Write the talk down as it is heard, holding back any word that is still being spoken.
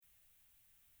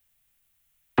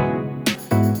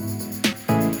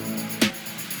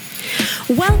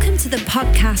Welcome to the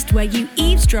podcast where you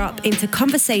eavesdrop into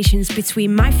conversations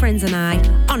between my friends and I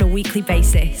on a weekly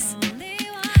basis.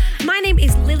 My name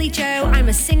is Lily Jo. I'm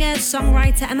a singer,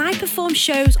 songwriter, and I perform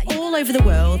shows all over the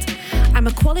world. I'm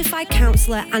a qualified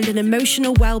counsellor and an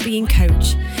emotional well-being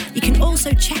coach. You can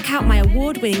also check out my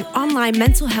award-winning online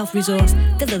mental health resource,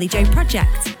 The Lily Jo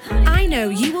Project. I know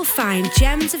you will find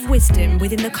gems of wisdom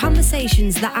within the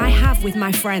conversations that I have with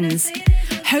my friends.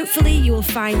 Hopefully you will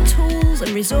find tools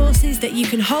and resources that you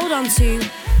can hold on to,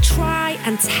 try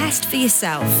and test for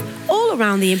yourself, all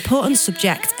around the important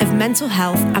subject of mental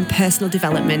health and personal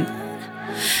development.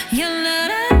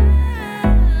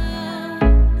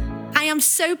 I am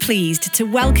so pleased to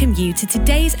welcome you to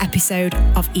today's episode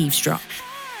of Eavesdrop.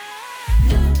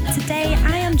 Today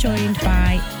I am joined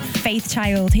by Faith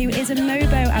Child, who is a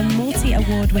Mobo and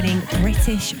multi-award-winning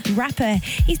British rapper.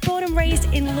 He's born and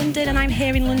raised in London, and I'm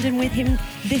here in London with him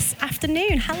this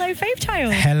afternoon. Hello, Faith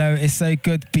Child. Hello, it's so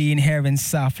good being here in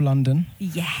South London.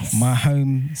 Yes. My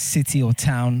home city or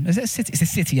town. Is it a city? It's a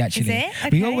city, actually. Is it?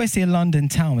 Okay. We always say London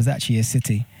town was actually a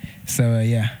city. So,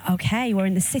 yeah. Okay, we're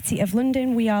in the city of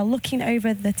London. We are looking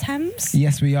over the Thames.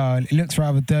 Yes, we are. It looks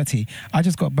rather dirty. I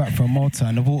just got back from Malta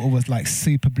and the water was like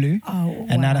super blue. Oh,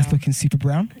 and now that's looking super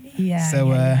brown. Yeah. So,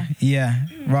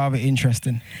 rather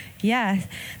interesting. Yeah,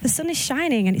 the sun is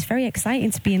shining and it's very exciting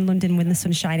to be in London when the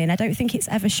sun's shining. I don't think it's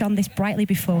ever shone this brightly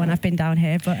before when I've been down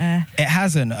here, but... It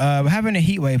hasn't. We're having a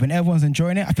heat wave and everyone's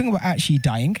enjoying it. I think we're actually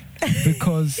dying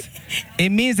because it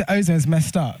means the ozone's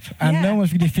messed up and no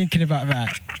one's really thinking about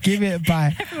that. Give it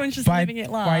by... Everyone's just living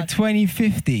it large. By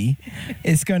 2050,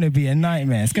 it's going to be a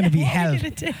nightmare. It's going to be hell.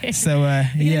 So,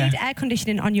 You need air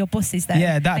conditioning on your buses, though.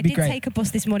 Yeah, that'd be great. I did take a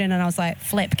bus this morning and I was like,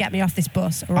 Flip, get me off this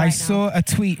bus right now. I saw a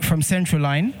tweet from Central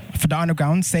Line for the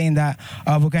Underground saying that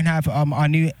we're going to have our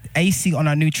new AC on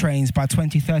our new trains by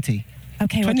 2030.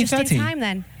 Okay, well, just in time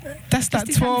then. That's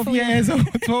like 12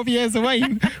 years away.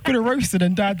 You could have roasted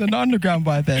and died on the Underground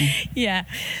by then. Yeah.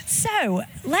 So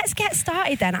let's get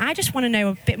started then. I just want to know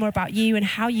a bit more about you and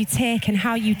how you tick and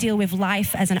how you deal with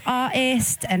life as an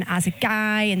artist and as a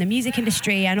guy in the music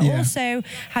industry, and also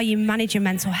how you manage your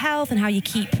mental health and how you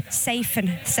keep safe.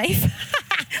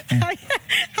 How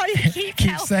you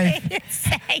keep safe.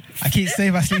 I keep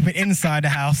safe by sleeping inside the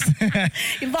house.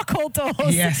 You lock all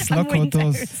doors. Yes, lock all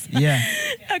doors. Yeah.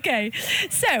 Okay.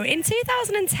 So in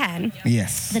 2010,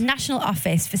 yes, the National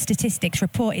Office for Statistics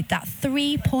reported that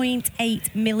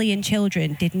 3.8 million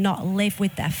children did not live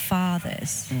with their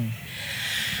fathers.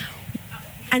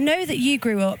 I know that you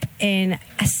grew up in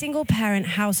a single-parent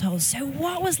household. So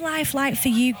what was life like for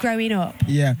you growing up?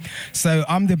 Yeah. So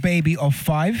I'm the baby of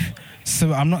 5.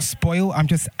 So I'm not spoiled. I'm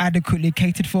just adequately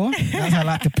catered for. That's how I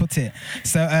like to put it.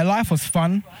 So life was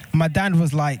fun. My dad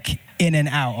was like in and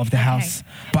out of the house.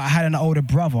 But I had an older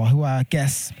brother who I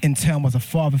guess in turn was a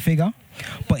father figure.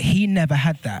 But he never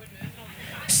had that.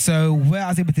 So where I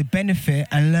was able to benefit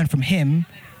and learn from him,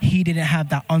 he didn't have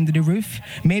that under the roof,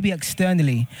 maybe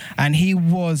externally. And he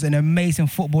was an amazing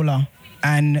footballer.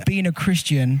 And being a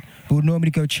Christian, we would normally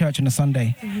go to church on a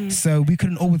Sunday. So we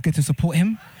couldn't always go to support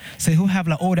him. So he'll have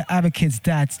like all the other kids'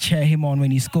 dads cheer him on when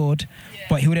he scored,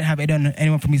 but he wouldn't have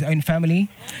anyone from his own family.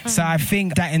 So I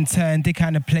think that in turn did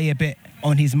kind of play a bit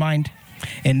on his mind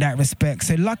in that respect.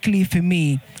 So luckily for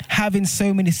me, having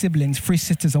so many siblings, 3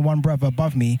 sisters and 1 brother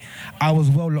above me, I was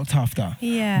well looked after.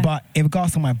 Yeah. But in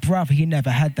regards to my brother, he never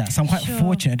had that. So I'm quite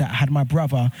fortunate that I had my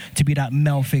brother to be that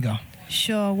male figure.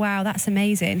 Sure, wow, that's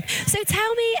amazing. So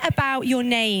tell me about your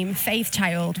name, Faith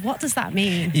Child. What does that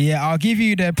mean? Yeah, I'll give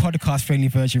you the podcast-friendly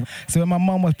version. So when my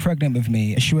mum was pregnant with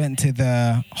me, she went to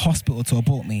the hospital to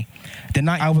abort me. The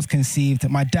night I was conceived,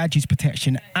 my dad used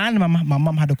protection and my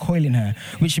mum had a coil in her,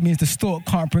 which means the stork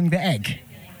can't bring the egg.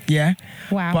 Yeah?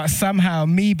 Wow. But somehow,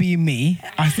 me being me,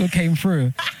 I still came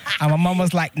through. And my mum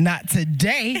was like, not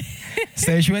today.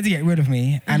 So she went to get rid of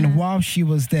me. And while she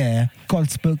was there, God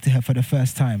spoke to her for the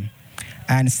first time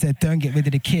and said, don't get rid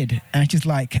of the kid. And she's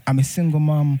like, I'm a single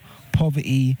mum,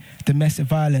 poverty, domestic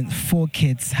violence, 4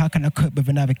 kids. How can I cope with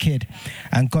another kid?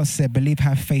 And God said, believe,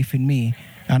 have faith in me,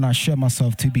 and I'll show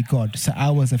myself to be God. So I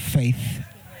was a faith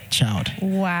child.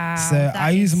 Wow. So I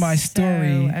use my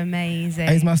story. So amazing.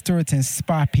 I use my story to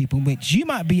inspire people, which you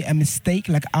might be a mistake,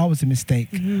 like I was a mistake,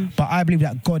 but I believe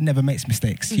that God never makes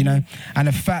mistakes, you know? And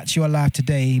the fact you're alive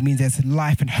today means there's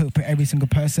life and hope for every single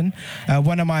person.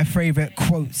 One of my favorite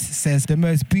quotes says, the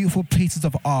most beautiful pieces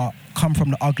of art come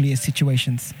from the ugliest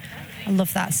situations. I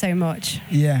love that so much.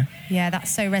 Yeah. Yeah, that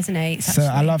so resonates. So I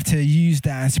actually. love to use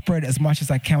that and spread it as much as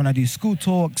I can when I do school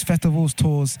talks, festivals,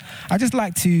 tours. I just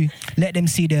like to let them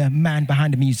see the man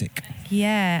behind the music.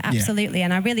 Yeah, absolutely.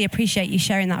 And I really appreciate you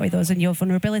sharing that with us and your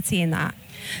vulnerability in that.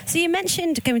 So you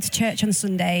mentioned going to church on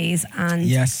Sundays and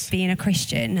being a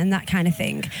Christian and that kind of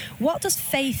thing. What does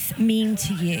faith mean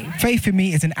to you? Faith for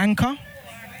me is an anchor.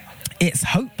 It's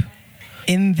hope.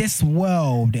 In this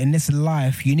world, in this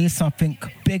life, you need something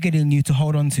bigger than you to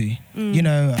hold on to. You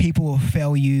know, people will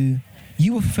fail you.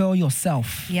 You will fail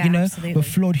yourself. Yeah, you know, absolutely. we're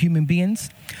flawed human beings.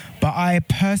 But I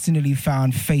personally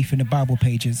found faith in the Bible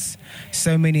pages.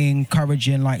 So many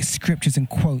encouraging scriptures and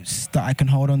quotes that I can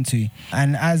hold on to.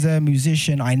 And as a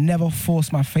musician, I never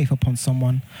force my faith upon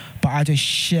someone, but I just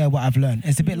share what I've learned.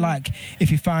 It's a bit like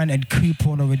if you find a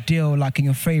coupon or a deal in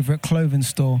your favorite clothing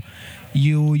store,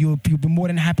 you'll be more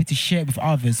than happy to share it with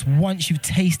others once you've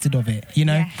tasted of it, you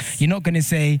know? Yes. You're not going to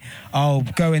say, oh,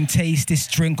 go and taste this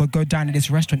drink or go down to this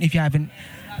restaurant if you haven't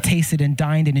tasted and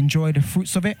dined and enjoyed the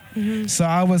fruits of it. So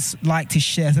I always like to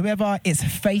share. So whether it's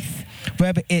faith,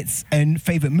 whether it's a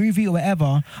favorite movie or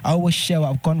whatever, I always share what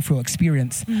I've gone through,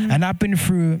 experience. And I've been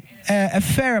through a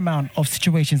fair amount of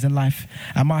situations in life,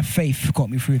 and my faith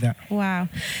got me through that. Wow.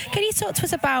 Can you talk to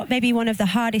us about maybe one of the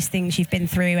hardest things you've been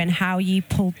through and how you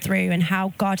pulled through and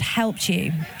how God helped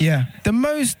you? Yeah. The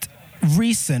most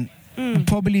recent would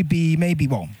probably be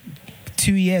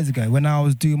 2 years ago when I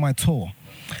was doing my tour.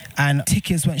 And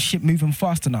tickets weren't moving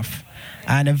fast enough,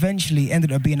 and eventually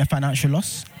ended up being a financial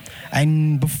loss.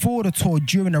 And before the tour,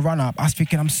 during the run-up, I was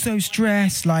thinking, I'm so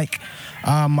stressed. I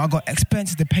got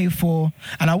expenses to pay for,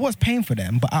 and I was paying for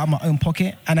them, but out of my own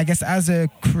pocket. And I guess as a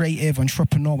creative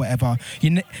entrepreneur, whatever,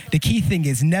 the key thing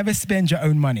is never spend your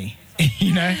own money.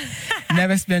 You know,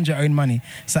 never spend your own money.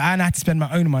 So I had to spend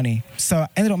my own money. So I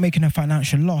ended up making a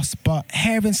financial loss. But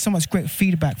hearing so much great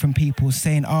feedback from people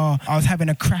saying, oh, I was having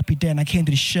a crappy day and I came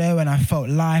to the show and I felt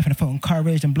life and I felt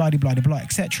encouraged and blah, blah, blah, blah,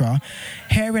 etc.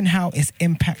 Hearing how it's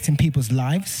impacting people's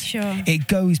lives, it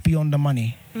goes beyond the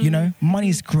money. You know, money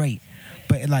is great.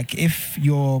 But if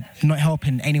you're not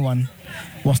helping anyone,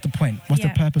 what's the point? What's the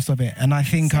purpose of it? And I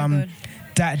think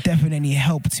that definitely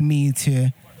helped me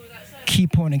to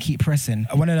keep on and keep pressing.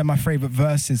 One of my favorite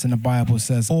verses in the Bible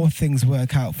says, all things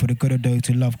work out for the good of those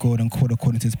who love God and called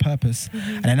according to his purpose.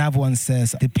 And another one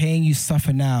says, the pain you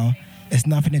suffer now is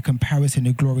nothing in comparison to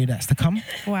the glory that's to come.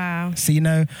 Wow. So,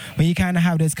 when you kind of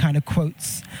have those kind of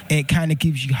quotes, it kind of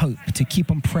gives you hope to keep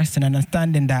on pressing and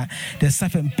understanding that there's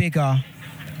something bigger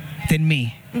than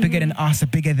me, bigger than us,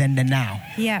 bigger than the now.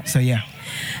 Yeah. So, yeah.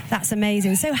 That's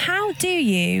amazing. So how do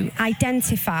you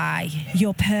identify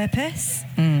your purpose?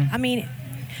 I mean,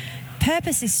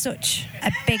 purpose is such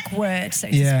a big word, so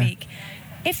to speak.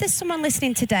 If there's someone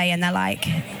listening today and they're like,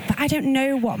 but I don't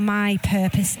know what my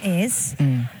purpose is,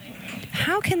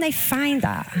 how can they find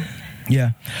that?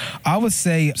 Yeah, I would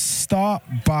say start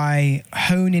by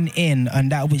honing in on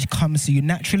that which comes to you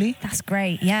naturally. That's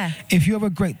great, yeah. If you're a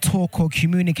great talker or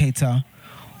communicator,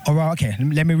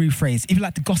 let me rephrase. If you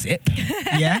like to gossip,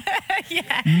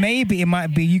 maybe it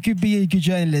might be, you could be a good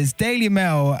journalist. Daily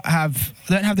Mail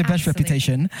don't have the best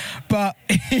reputation, but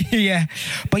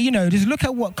but just look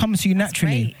at what comes to you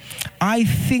naturally. I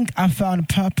think I found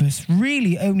purpose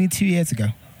really only 2 years ago.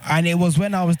 And it was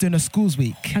when I was doing a schools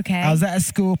week. Okay. I was at a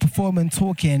school performing,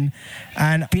 talking,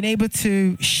 and being able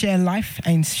to share life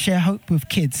and share hope with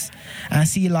kids. And I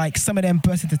see some of them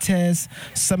burst into tears.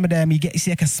 Some of them you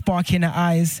see a spark in their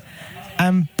eyes.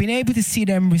 And being able to see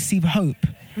them receive hope,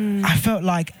 I felt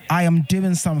like I am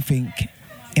doing something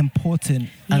important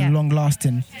and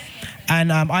long-lasting.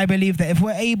 And I believe that if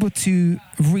we're able to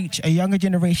reach a younger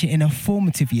generation in their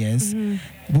formative years,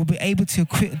 we'll be able to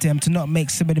equip them to not make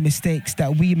some of the mistakes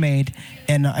that we made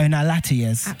in our latter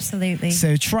years. Absolutely.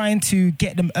 So trying to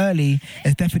get them early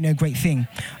is definitely a great thing.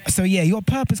 So your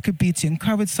purpose could be to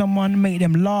encourage someone, make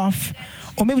them laugh,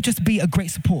 or maybe just be a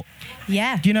great support.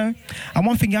 Yeah. And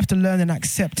one thing you have to learn and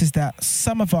accept is that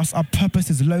some of us, our purpose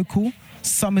is local,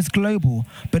 some is global,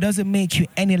 but doesn't make you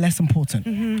any less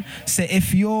important. So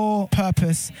if your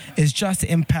purpose is just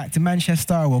to impact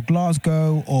Manchester or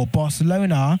Glasgow or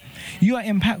Barcelona, you are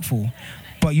impactful,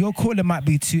 but your calling might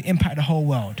be to impact the whole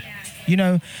world.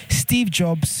 Steve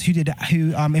Jobs, who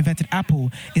invented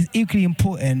Apple, is equally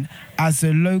important as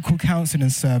a local counselling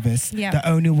service that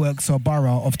only works a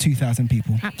borough of 2,000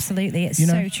 people. Absolutely, it's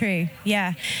so true.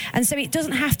 Yeah, and so it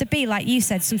doesn't have to be, like you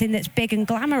said, something that's big and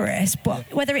glamorous,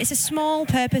 but whether it's a small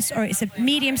purpose or it's a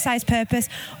medium-sized purpose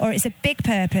or it's a big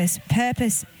purpose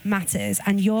matters,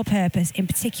 and your purpose in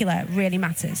particular really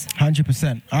matters.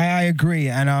 100%. I agree.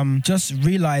 And just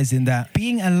realizing that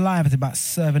being alive is about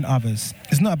serving others.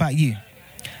 It's not about you.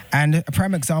 And a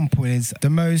prime example is the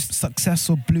most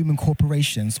successful blooming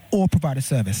corporations all provide a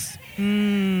service.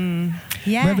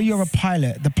 Yes. Whether you're a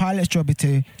pilot, the pilot's job is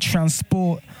to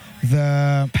transport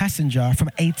the passenger from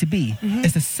A to B.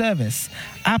 It's a service.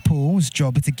 Apple's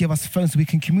job is to give us phones so we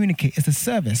can communicate. It's a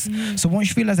service. So once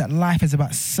you realize that life is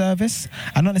about service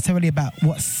and not necessarily about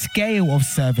what scale of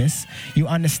service, you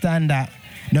understand that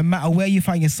no matter where you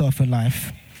find yourself in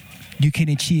life, you can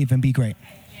achieve and be great.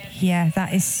 Yeah,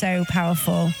 that is so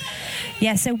powerful.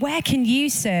 Yeah, so where can you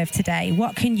serve today?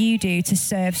 What can you do to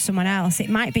serve someone else? It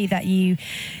might be that you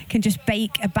can just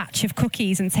bake a batch of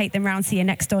cookies and take them round to your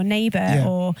next door neighbour,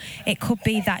 or it could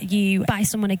be that you buy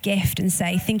someone a gift and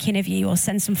say, thinking of you, or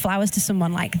send some flowers to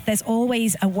someone. Like, there's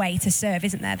always a way to serve,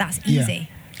 isn't there? That's easy.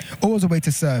 Yeah. Always a way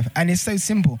to serve, and it's so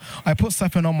simple. I put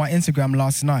something on my Instagram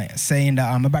last night saying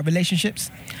that about relationships,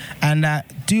 and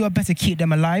do your best to keep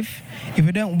them alive. If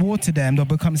you don't water them, they'll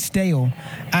become stale.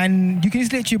 And you can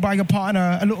just literally buy your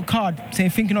partner a little card saying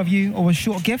thinking of you, or a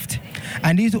short gift.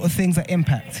 And these little things are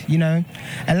impact, you know,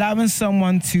 allowing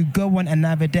someone to go on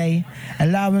another day,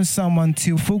 allowing someone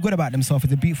to feel good about themselves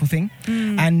is a beautiful thing.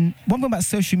 And one thing about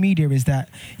social media is that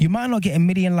you might not get 1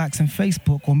 million likes on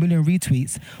Facebook or 1 million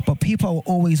retweets, but people are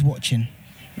always watching.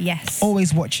 Yes.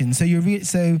 Always watching. So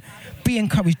so be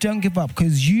encouraged. Don't give up,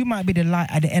 because you might be the light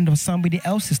at the end of somebody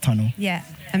else's tunnel. Yeah.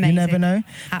 Amazing. You never know.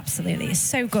 Absolutely. It's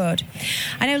so good.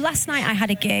 I know last night I had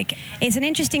a gig. It's an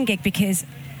interesting gig because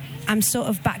I'm sort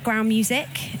of background music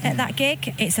at that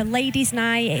gig. It's a ladies'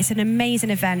 night. It's an amazing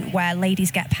event where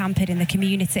ladies get pampered in the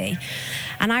community.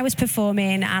 And I was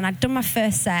performing, and I'd done my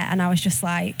first set, and I was just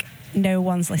like, no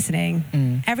one's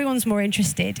listening. Everyone's more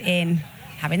interested in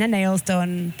having their nails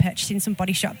done, purchasing some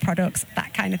Body Shop products,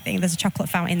 that kind of thing. There's a chocolate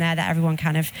fountain there that everyone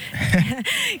kind of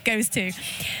goes to.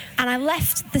 And I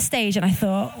left the stage and I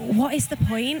thought, what is the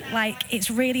point? Like, it's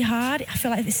really hard. I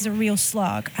feel like this is a real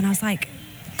slog. And I was like,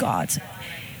 God,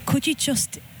 could you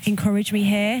just encourage me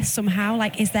here somehow?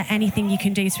 Like, is there anything you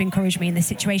can do to encourage me in this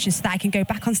situation so that I can go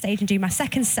back on stage and do my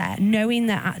second set, knowing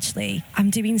that actually I'm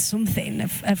doing something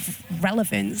of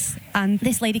relevance? And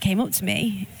this lady came up to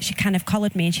me, she kind of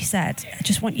collared me, and she said, I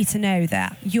just want you to know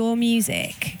that your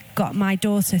music got my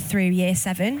daughter through year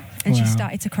 7, and she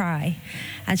started to cry.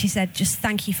 And she said, just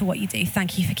thank you for what you do.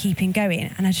 Thank you for keeping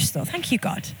going. And I just thought, thank you,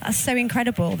 God. That's so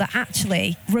incredible that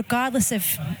actually, regardless of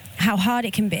how hard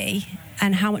it can be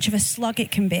and how much of a slog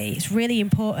it can be, it's really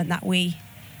important that we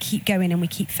keep going and we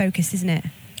keep focused, isn't it?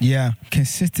 Yeah,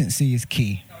 consistency is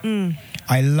key.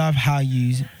 I love how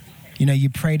you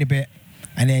prayed a bit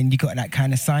and then you got that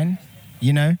kind of sign,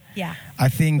 you know? Yeah. I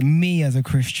think me as a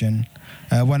Christian,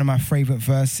 one of my favorite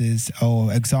verses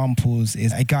or examples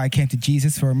is a guy came to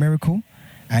Jesus for a miracle,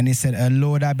 and he said,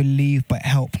 Lord, I believe, but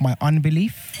help my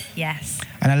unbelief. Yes.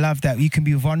 And I love that you can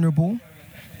be vulnerable,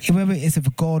 whether it's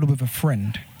with God or with a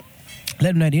friend. Let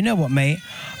them know, you know what, mate?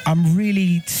 I'm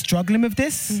really struggling with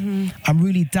this. I'm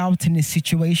really doubting this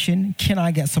situation. Can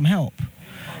I get some help?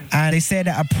 And they say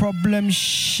that a problem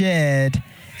shared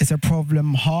is a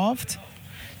problem halved.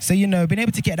 So, being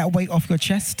able to get that weight off your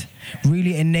chest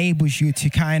really enables you to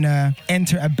kind of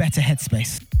enter a better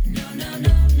headspace. No, I'm never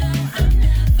alone.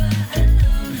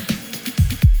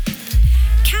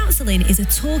 Counselling is a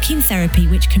talking therapy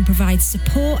which can provide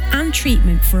support and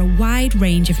treatment for a wide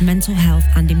range of mental health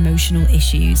and emotional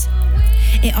issues.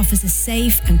 It offers a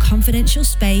safe and confidential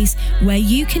space where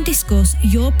you can discuss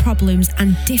your problems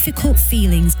and difficult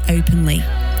feelings openly.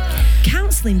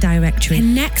 Counselling Directory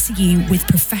connects you with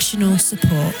professional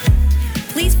support.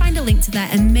 Please find a link to their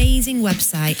amazing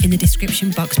website in the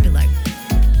description box below.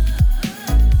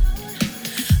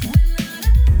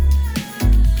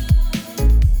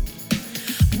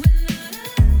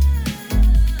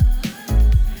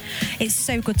 It's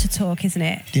so good to talk, isn't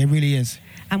it? It really is.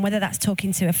 And whether that's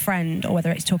talking to a friend or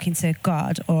whether it's talking to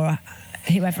God or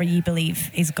whoever you believe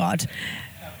is God,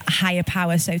 a higher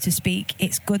power, so to speak,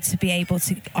 it's good to be able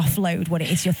to offload what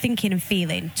it is you're thinking and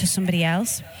feeling to somebody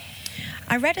else.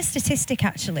 I read a statistic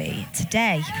actually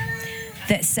today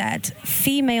that said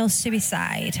female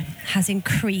suicide has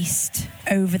increased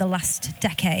over the last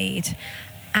decade.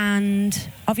 And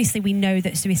obviously we know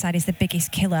that suicide is the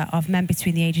biggest killer of men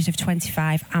between the ages of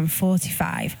 25 and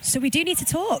 45. So we do need to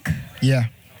talk. Yeah.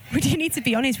 We do need to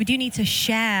be honest. We do need to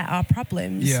share our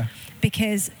problems. Yeah.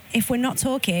 Because if we're not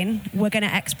talking, we're going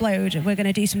to explode. We're going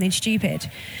to do something stupid.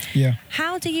 Yeah.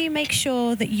 How do you make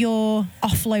sure that you're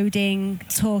offloading,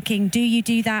 talking? Do you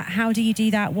do that? How do you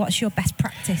do that? What's your best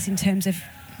practice in terms of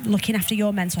looking after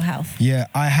your mental health? Yeah,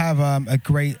 I have a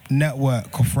great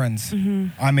network of friends.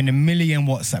 I'm in a million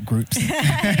WhatsApp groups.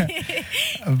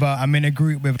 But I'm in a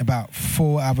group with about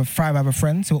 5 other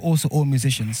friends who are also all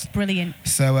musicians. Brilliant.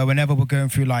 So whenever we're going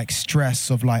through like stress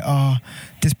of like,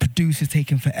 this producer's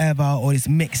taking forever, or this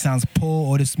mix sounds poor,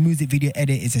 or this music video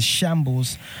edit is a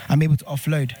shambles, I'm able to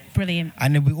offload. Brilliant.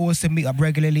 And then we also meet up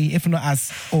regularly, if not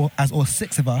as all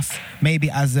 6 of us, maybe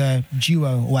as a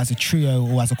duo or as a trio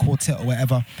or as a quartet or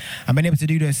whatever. And being able to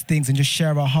do those things and just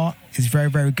share our heart is very,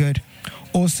 very good.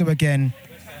 Also, again,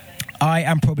 I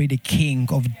am probably the king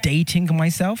of dating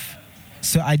myself.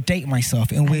 So I date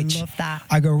myself, in which love that.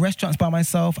 I go restaurants by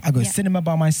myself, I go cinema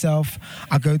by myself,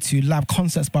 I go to live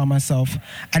concerts by myself,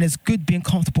 and it's good being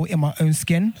comfortable in my own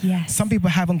skin. Yes. Some people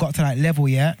haven't got to that level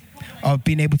yet of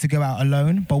being able to go out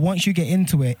alone, but once you get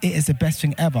into it, it is the best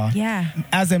thing ever. Yeah.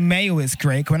 As a male, it's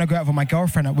great. When I go out with my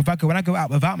girlfriend, when I go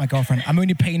out without my girlfriend, I'm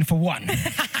only paying for one.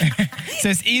 So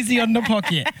it's easy on the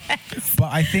pocket.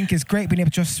 But I think it's great being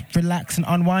able to just relax and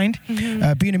unwind.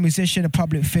 Being a musician, a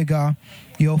public figure,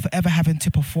 you're forever having to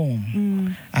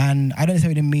perform. And I don't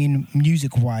necessarily mean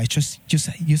music-wise, just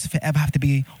you forever have to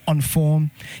be on form.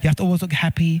 You have to always look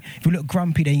happy. If you look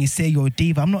grumpy, then you say you're a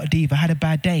diva. I'm not a diva. I had a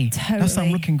bad day. Totally. That's why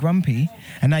I'm looking grumpy.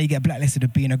 And now you get blacklisted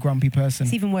of being a grumpy person.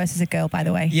 It's even worse as a girl, by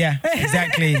the way. Yeah,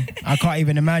 exactly. I can't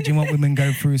even imagine what women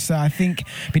go through. So I think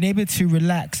being able to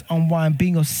relax, unwind,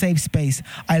 being a safe space.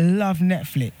 I love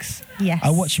Netflix. Yes. I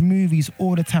watch movies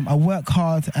all the time. I work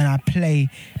hard and I play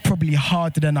probably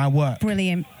harder than I work.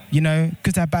 Brilliant. You know,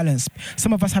 because I balance.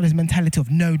 Some of us have this mentality of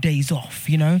no days off,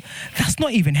 you know. That's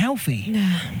not even healthy.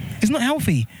 No. It's not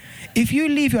healthy. If you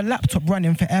leave your laptop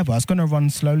running forever, it's going to run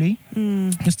slowly.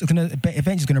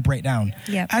 Eventually it's going to break down.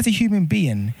 Yep. As a human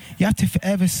being, you have to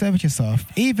forever service yourself.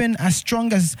 Even as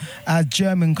strong as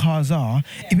German cars are,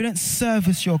 if you don't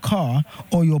service your car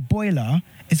or your boiler,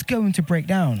 it's going to break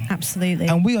down. Absolutely.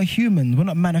 And we are humans. We're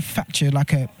not manufactured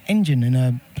like an engine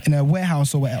in a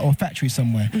warehouse or factory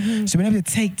somewhere. So being able to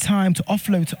take time to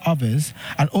offload to others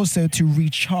and also to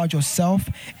recharge yourself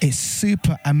is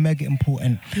super and mega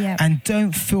important. Yep. And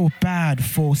don't feel bad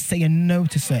for saying no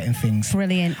to certain things.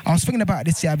 Brilliant. I was thinking about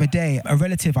this the other day. A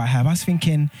relative I have, I was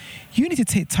thinking, you need to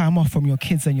take time off from your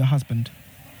kids and your husband.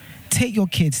 Take your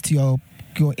kids to your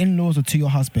in-laws or to your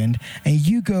husband, and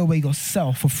you go away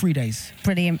yourself for 3 days.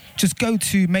 Brilliant. Just go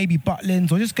to maybe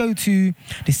Butlins or just go to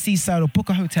the seaside or book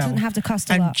a hotel. Doesn't have to cost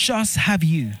a and lot. just have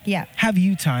you. Yeah. Have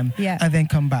you time. Yeah. And then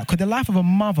come back. Because the life of a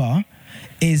mother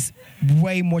is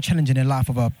way more challenging than the life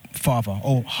of a father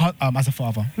or as a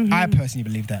father. I personally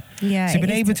believe that. Yeah, so being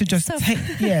it is able to just tough.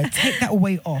 take that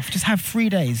weight off. Just have 3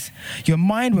 days. Your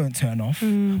mind won't turn off,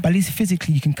 but at least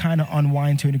physically you can kind of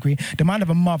unwind to a degree. The mind of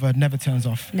a mother never turns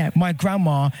off. No. My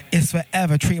grandma is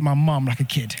forever treating my mum like a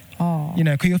kid. Oh. You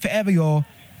know, because you're forever your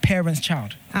parent's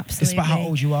child. Absolutely. Despite how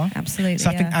old you are. Absolutely.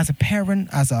 So I think as a parent,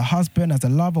 as a husband, as a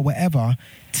lover, whatever,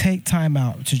 take time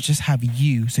out to just have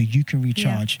you so you can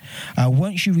recharge.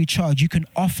 Once you recharge, you can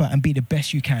offer and be the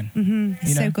best you can.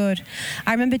 It's so good.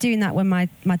 I remember doing that when my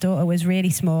daughter was really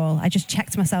small. I just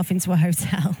checked myself into a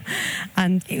hotel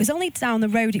and it was only down the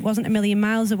road. It wasn't a million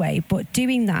miles away, but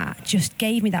doing that just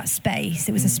gave me that space.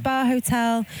 It was a spa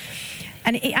hotel.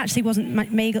 And it actually wasn't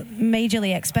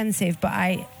majorly expensive, but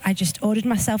I just ordered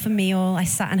myself a meal. I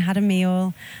sat and had a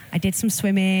meal. I did some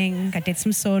swimming. I did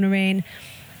some saunaing.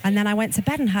 And then I went to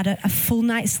bed and had a full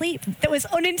night's sleep that was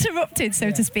uninterrupted,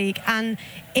 so to speak. And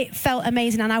it felt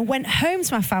amazing. And I went home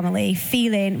to my family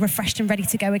feeling refreshed and ready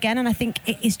to go again. And I think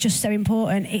it is just so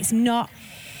important. It's not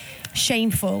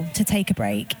shameful to take a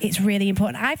break. It's really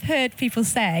important. I've heard people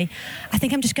say, I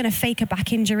think I'm just going to fake a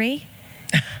back injury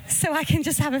so I can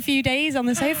just have a few days on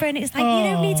the sofa. And it's like,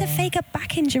 you don't need to fake a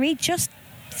back injury. Just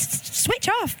switch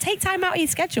off. Take time out of your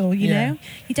schedule, you know?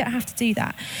 You don't have to do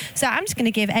that. So I'm just going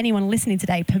to give anyone listening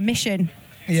today permission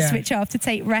to switch off, to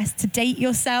take rest, to date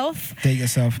yourself.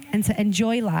 And to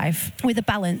enjoy life with a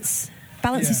balance.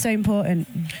 Balance is so important.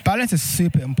 Balance is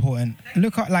super important.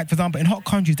 Look at, like, for example, in hot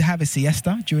countries, they have a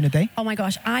siesta during the day. Oh my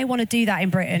gosh, I want to do that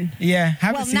in Britain. Yeah,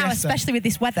 have a siesta. Well, now, especially with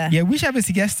this weather. Yeah, we should have a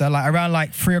siesta, like around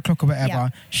like 3 o'clock or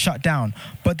whatever, shut down.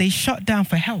 But they shut down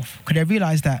for health because they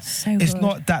realise that it's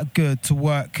not that good to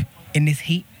work in this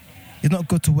heat. It's not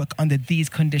good to work under these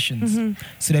conditions.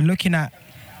 So they're looking at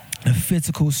the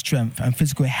physical strength and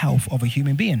physical health of a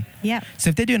human being. Yeah.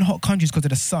 So if they're doing hot countries because of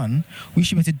the sun, we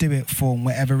should be able to do it for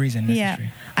whatever reason necessary.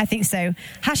 Yeah, I think so.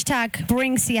 Hashtag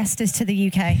bring siestas to the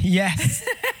UK. Yes.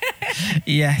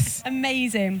 Yes.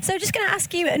 Amazing. So just going to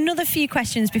ask you another few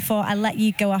questions before I let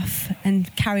you go off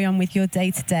and carry on with your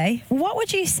day-to-day. What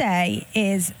would you say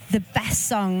is the best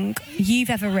song you've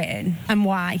ever written and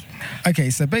why? Okay,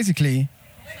 so basically,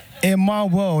 In my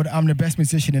world, I'm the best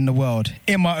musician in the world.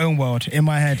 In my own world, in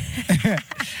my head.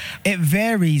 It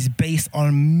varies based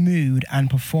on mood and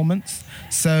performance.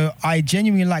 So I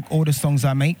genuinely like all the songs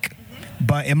I make,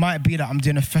 but it might be that I'm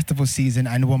doing a festival season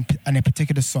and a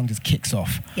particular song just kicks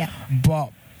off. Yeah.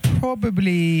 But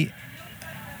probably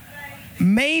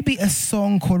maybe a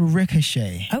song called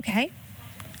Ricochet. Okay.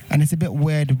 And it's a bit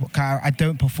weird. I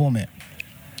don't perform it.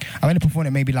 I only perform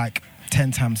it maybe like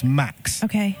 10 times max.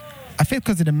 Okay. I think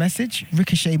because of the message,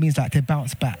 Ricochet means like to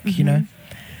bounce back, you know?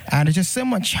 And there's just so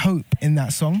much hope in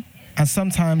that song. And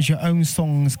sometimes your own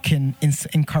songs can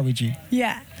encourage you.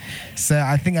 Yeah. So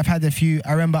I think I've had a few.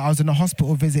 I remember I was in a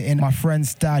hospital visiting my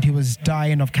friend's dad who was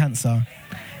dying of cancer.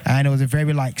 And it was a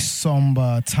very like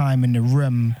somber time in the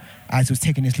room as he was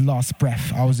taking his last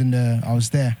breath. I was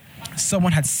there.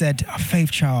 Someone had said, a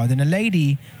Faith Child, and a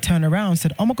lady turned around and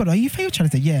said, oh my God, are you Faith Child?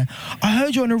 I said, yeah. I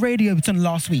heard you on the radio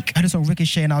last week. I heard this on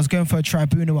Ricochet and I was going for a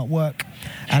tribunal at work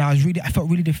and I felt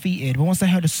really defeated. But once I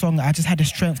heard the song, I just had the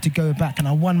strength to go back and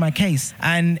I won my case.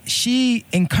 And she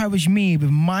encouraged me with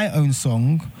my own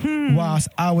song whilst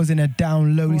I was in a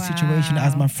down, lowly situation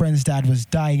as my friend's dad was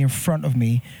dying in front of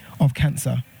me of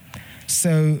cancer.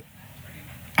 So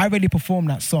I really performed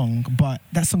that song, but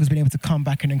that song has been able to come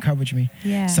back and encourage me.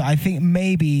 Yeah. So I think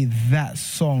maybe that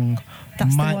song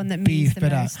might be for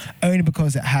that, only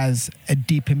because it has a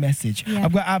deeper message. Yeah.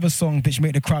 I've got other songs which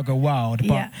make the crowd go wild,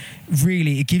 but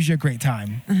really it gives you a great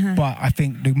time. But I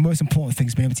think the most important thing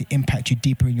is being able to impact you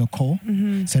deeper in your core.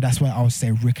 So that's why I would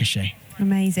say Ricochet.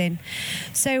 Amazing.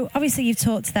 So obviously you've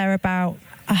talked there about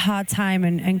a hard time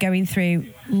and going through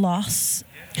loss.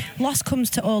 Loss comes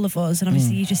to all of us, and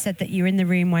obviously you just said that you were in the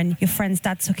room when your friend's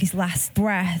dad took his last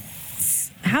breaths.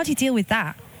 How do you deal with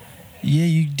that? Yeah,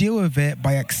 you deal with it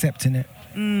by accepting it.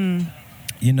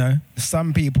 You know,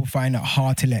 some people find it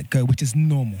hard to let go, which is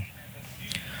normal.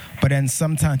 But then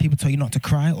sometimes people tell you not to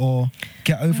cry or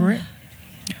get over it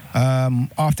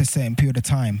after a certain period of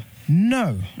time.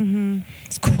 No.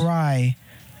 Cry,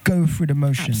 go through the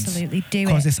motions. Absolutely, do it.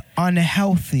 Because it's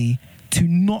unhealthy to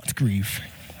not grieve.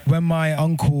 When my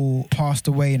uncle passed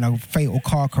away in a fatal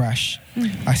car crash,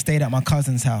 I stayed at my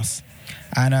cousin's house.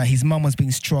 And his mum was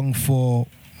being strong for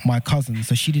my cousin,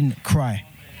 so she didn't cry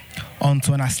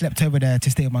until when I slept over there to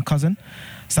stay with my cousin.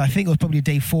 So I think it was probably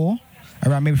day 4,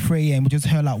 around maybe 3 a.m. We just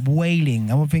heard like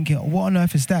wailing. And we're thinking, what on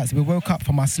earth is that? So we woke up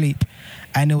from our sleep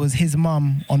and it was his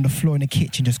mum on the floor in the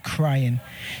kitchen just crying.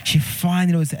 She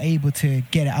finally was able to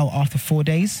get it out after 4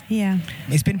 days. Yeah.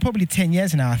 It's been probably 10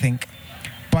 years now, I think.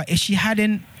 But if she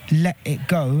hadn't let it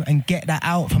go and get that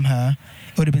out from her,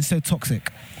 it would have been so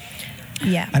toxic.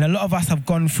 Yeah. And a lot of us have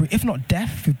gone through, if not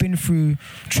death, we've been through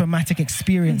traumatic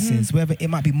experiences, whether it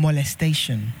might be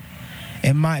molestation,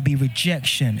 it might be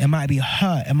rejection, it might be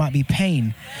hurt, it might be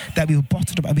pain that we've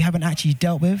bottled up and we haven't actually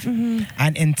dealt with.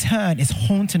 And in turn, it's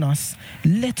haunting us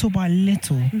little by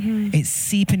little. It's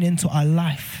seeping into our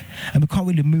life and we can't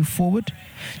really move forward.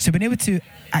 So being able to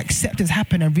accept it's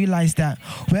happened and realize that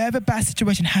whatever bad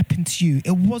situation happened to you,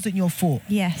 it wasn't your fault.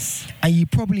 Yes. And you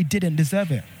probably didn't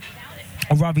deserve it.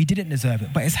 Or rather, you didn't deserve it,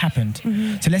 but it's happened.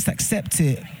 So let's accept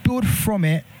it, build from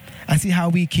it, and see how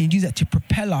we can use it to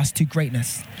propel us to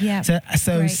greatness. Yeah. So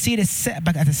Great. see the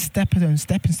setback as a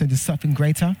stepping stone to something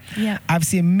greater. Yeah. I've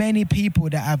seen many people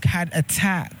that have had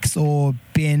attacks or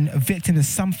been a victim of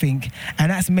something,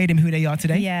 and that's made them who they are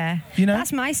today. Yeah. You know?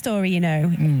 That's my story, you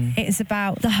know. It's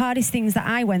about the hardest things that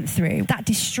I went through. That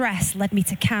distress led me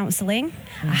to counselling.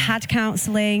 I had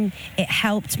counselling. It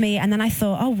helped me. And then I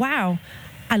thought, oh, wow,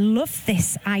 I love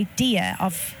this idea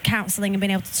of counselling and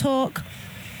being able to talk.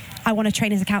 I want to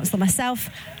train as a counsellor myself,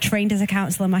 trained as a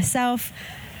counsellor myself,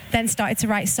 then started to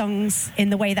write songs in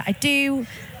the way that I do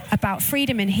about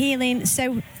freedom and healing.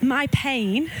 So my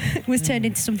pain was turned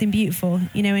into something beautiful,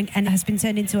 you know, and has been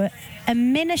turned into a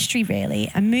ministry,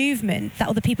 really, a movement that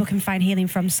other people can find healing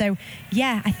from. So,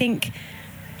 yeah, I think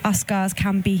our scars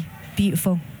can be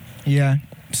beautiful. Yeah.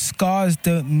 Scars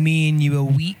don't mean you were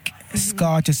weak.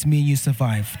 Scars just mean you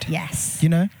survived. Yes. You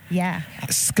know? Yeah.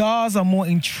 Scars are more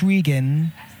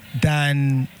intriguing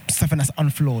than something that's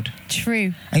unflawed.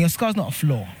 True. And your scar's not a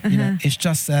flaw. You know, it's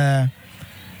just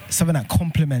something that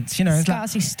complements. You know, it's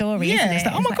Scars your story. Yeah, isn't it? it's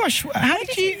like, oh my gosh, how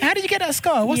did you get that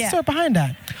scar? What's the story behind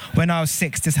that? When I was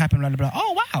 6, this happened. Blah, blah, blah.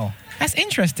 Oh wow, that's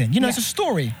interesting. You know, it's a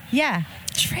story. Yeah.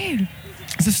 True.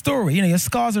 It's a story. You know, your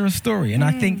scars are a story, and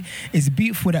I think it's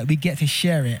beautiful that we get to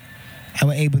share it, and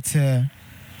we're able to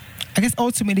I guess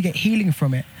ultimately get healing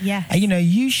from it. Yes. And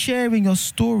you sharing your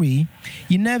story,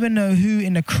 you never know who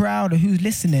in the crowd or who's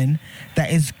listening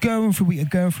that is going through what you're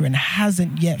going through and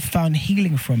hasn't yet found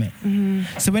healing from it.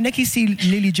 So when they can see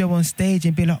Lily Joe on stage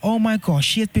and be like, oh my gosh,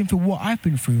 she has been through what I've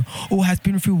been through, or has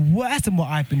been through worse than what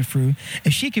I've been through,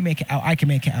 if she can make it out, I can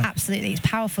make it out. Absolutely. It's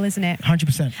powerful, isn't it?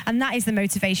 100%. And that is the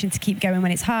motivation to keep going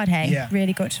when it's hard, hey? Yeah.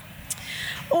 Really good.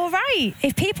 All right.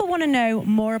 If people want to know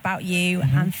more about you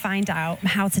and find out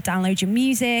how to download your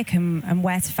music and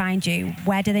where to find you,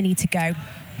 where do they need to go?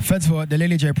 First of all, the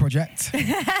Lily Joe Project.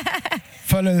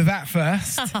 Follow that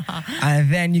first.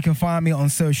 And then you can find me on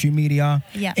social media.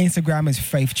 Yeah. Instagram is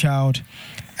Faith Child.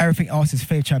 Everything else is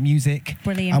Faith Child Music.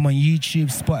 Brilliant. I'm on YouTube,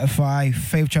 Spotify,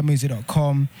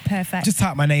 faithchildmusic.com. Perfect. Just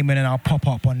type my name in and I'll pop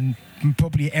up on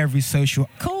probably every social.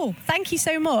 Cool. Thank you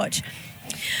so much.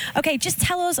 Okay, just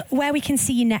tell us where we can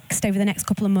see you next over the next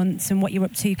couple of months and what you're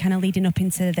up to kind of leading up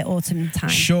into the autumn time.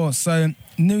 Sure. So,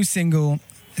 new single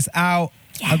is out.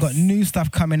 Yes. I've got new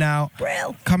stuff coming out.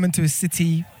 Brill. Coming to a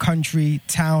city, country,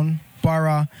 town,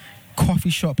 borough,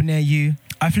 coffee shop near you.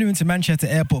 I flew into Manchester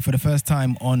Airport for the first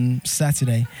time on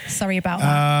Saturday. Sorry about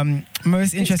that.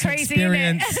 Most interesting crazy,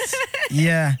 experience.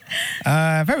 Yeah.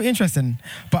 Very interesting.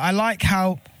 But I like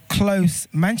how close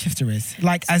Manchester is.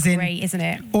 Like, It's as in great, isn't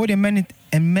it? all the amenities,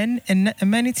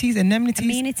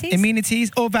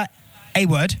 all that A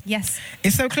word. Yes.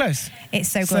 It's so close. It's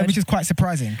so So, good. which is quite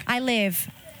surprising. I live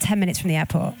 10 minutes from the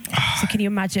airport. So can you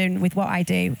imagine with what I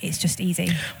do, it's just easy.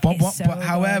 But It's so good.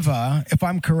 however, if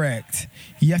I'm correct,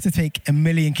 you have to take a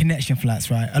million connection flights,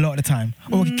 right? A lot of the time.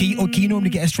 Or can you normally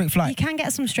get a straight You flight? can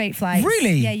get some straight flights.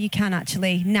 Really? Yeah, you can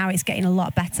actually. Now it's getting a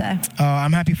lot better. Oh,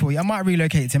 I'm happy for you. I might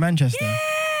relocate to Manchester. Yeah.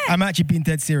 I'm actually being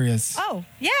dead serious. Oh,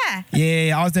 yeah.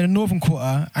 Yeah, I was in the Northern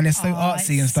Quarter and it's so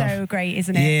artsy and it's stuff. so great,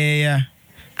 isn't it? Yeah.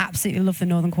 Absolutely love the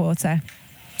Northern Quarter.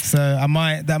 So that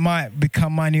might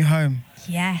become my new home.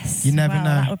 Yes. You never know.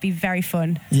 That would be very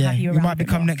fun to Yeah, have you we around might a bit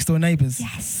become more. next door neighbours.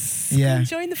 Yes. Yeah.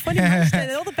 Enjoying the fun in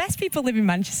Manchester. All the best people live in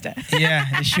Manchester. Yeah,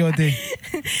 they sure do.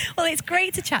 Well, it's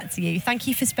great to chat to you. Thank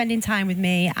you for spending time with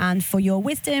me and for your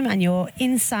wisdom and your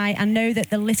insight. I know that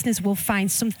the listeners will find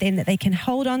something that they can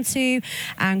hold on to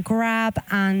and grab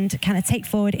and kind of take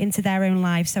forward into their own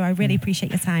lives. So I really appreciate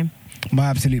your time. My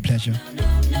absolute pleasure.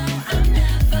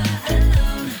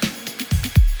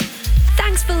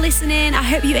 Thanks for listening. I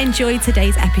hope you enjoyed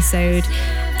today's episode.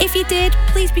 If you did,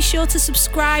 please be sure to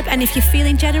subscribe. And if you're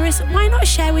feeling generous, why not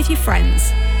share with your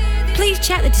friends? Please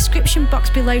check the description box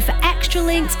below for extra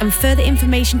links and further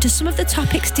information to some of the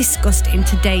topics discussed in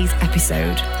today's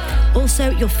episode.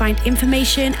 Also, you'll find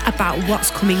information about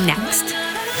what's coming next.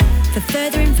 For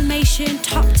further information,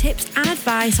 top tips and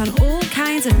advice on all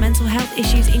kinds of mental health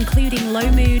issues, including low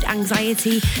mood,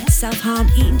 anxiety, self-harm,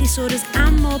 eating disorders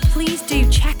and more, please do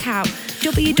check out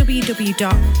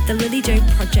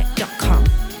www.thelilyjoeproject.com.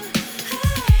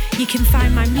 You can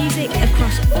find my music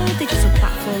across all digital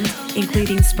platforms,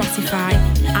 including Spotify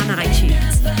and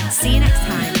iTunes. See you next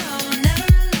time.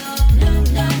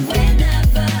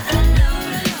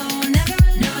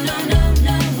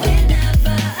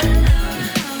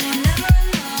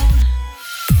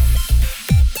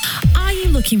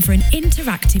 Looking for an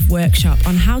interactive workshop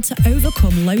on how to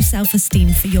overcome low self-esteem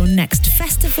for your next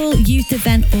festival, youth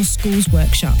event or schools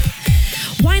workshop?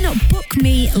 Why not book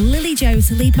me, Lily Joe,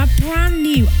 to lead my brand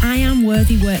new I Am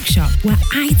Worthy workshop where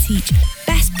I teach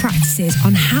best practices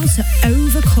on how to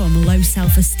overcome low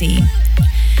self-esteem.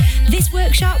 This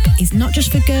workshop is not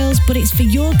just for girls, but it's for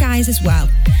your guys as well.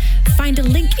 Find a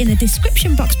link in the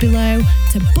description box below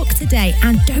to book today,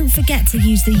 and don't forget to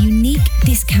use the unique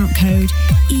discount code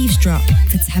EAVESDROP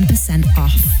for 10%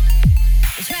 off.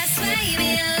 Just play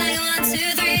me like 1, 2,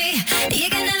 3. You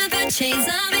can never put chains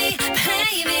on me.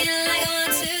 Play me like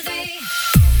 1, 2,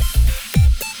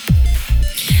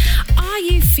 3. Are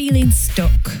you feeling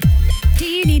stuck? Do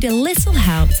you need a little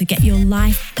help to get your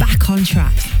life back on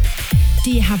track? Do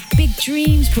you have big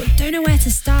dreams but don't know where to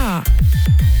start?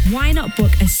 Why not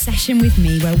book a session with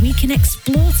me where we can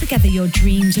explore together your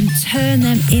dreams and turn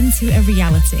them into a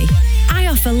reality? I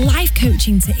offer life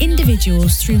coaching to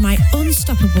individuals through my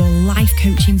Unstoppable life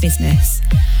coaching business.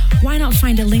 Why not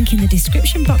find a link in the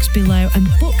description box below and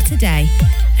book today?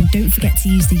 And don't forget to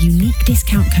use the unique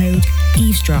discount code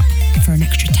EAVESDROP for an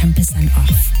extra 10%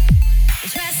 off.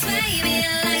 Just play me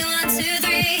like 1, 2,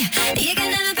 3. You can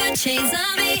never put chains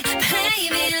on me. Play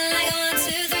me like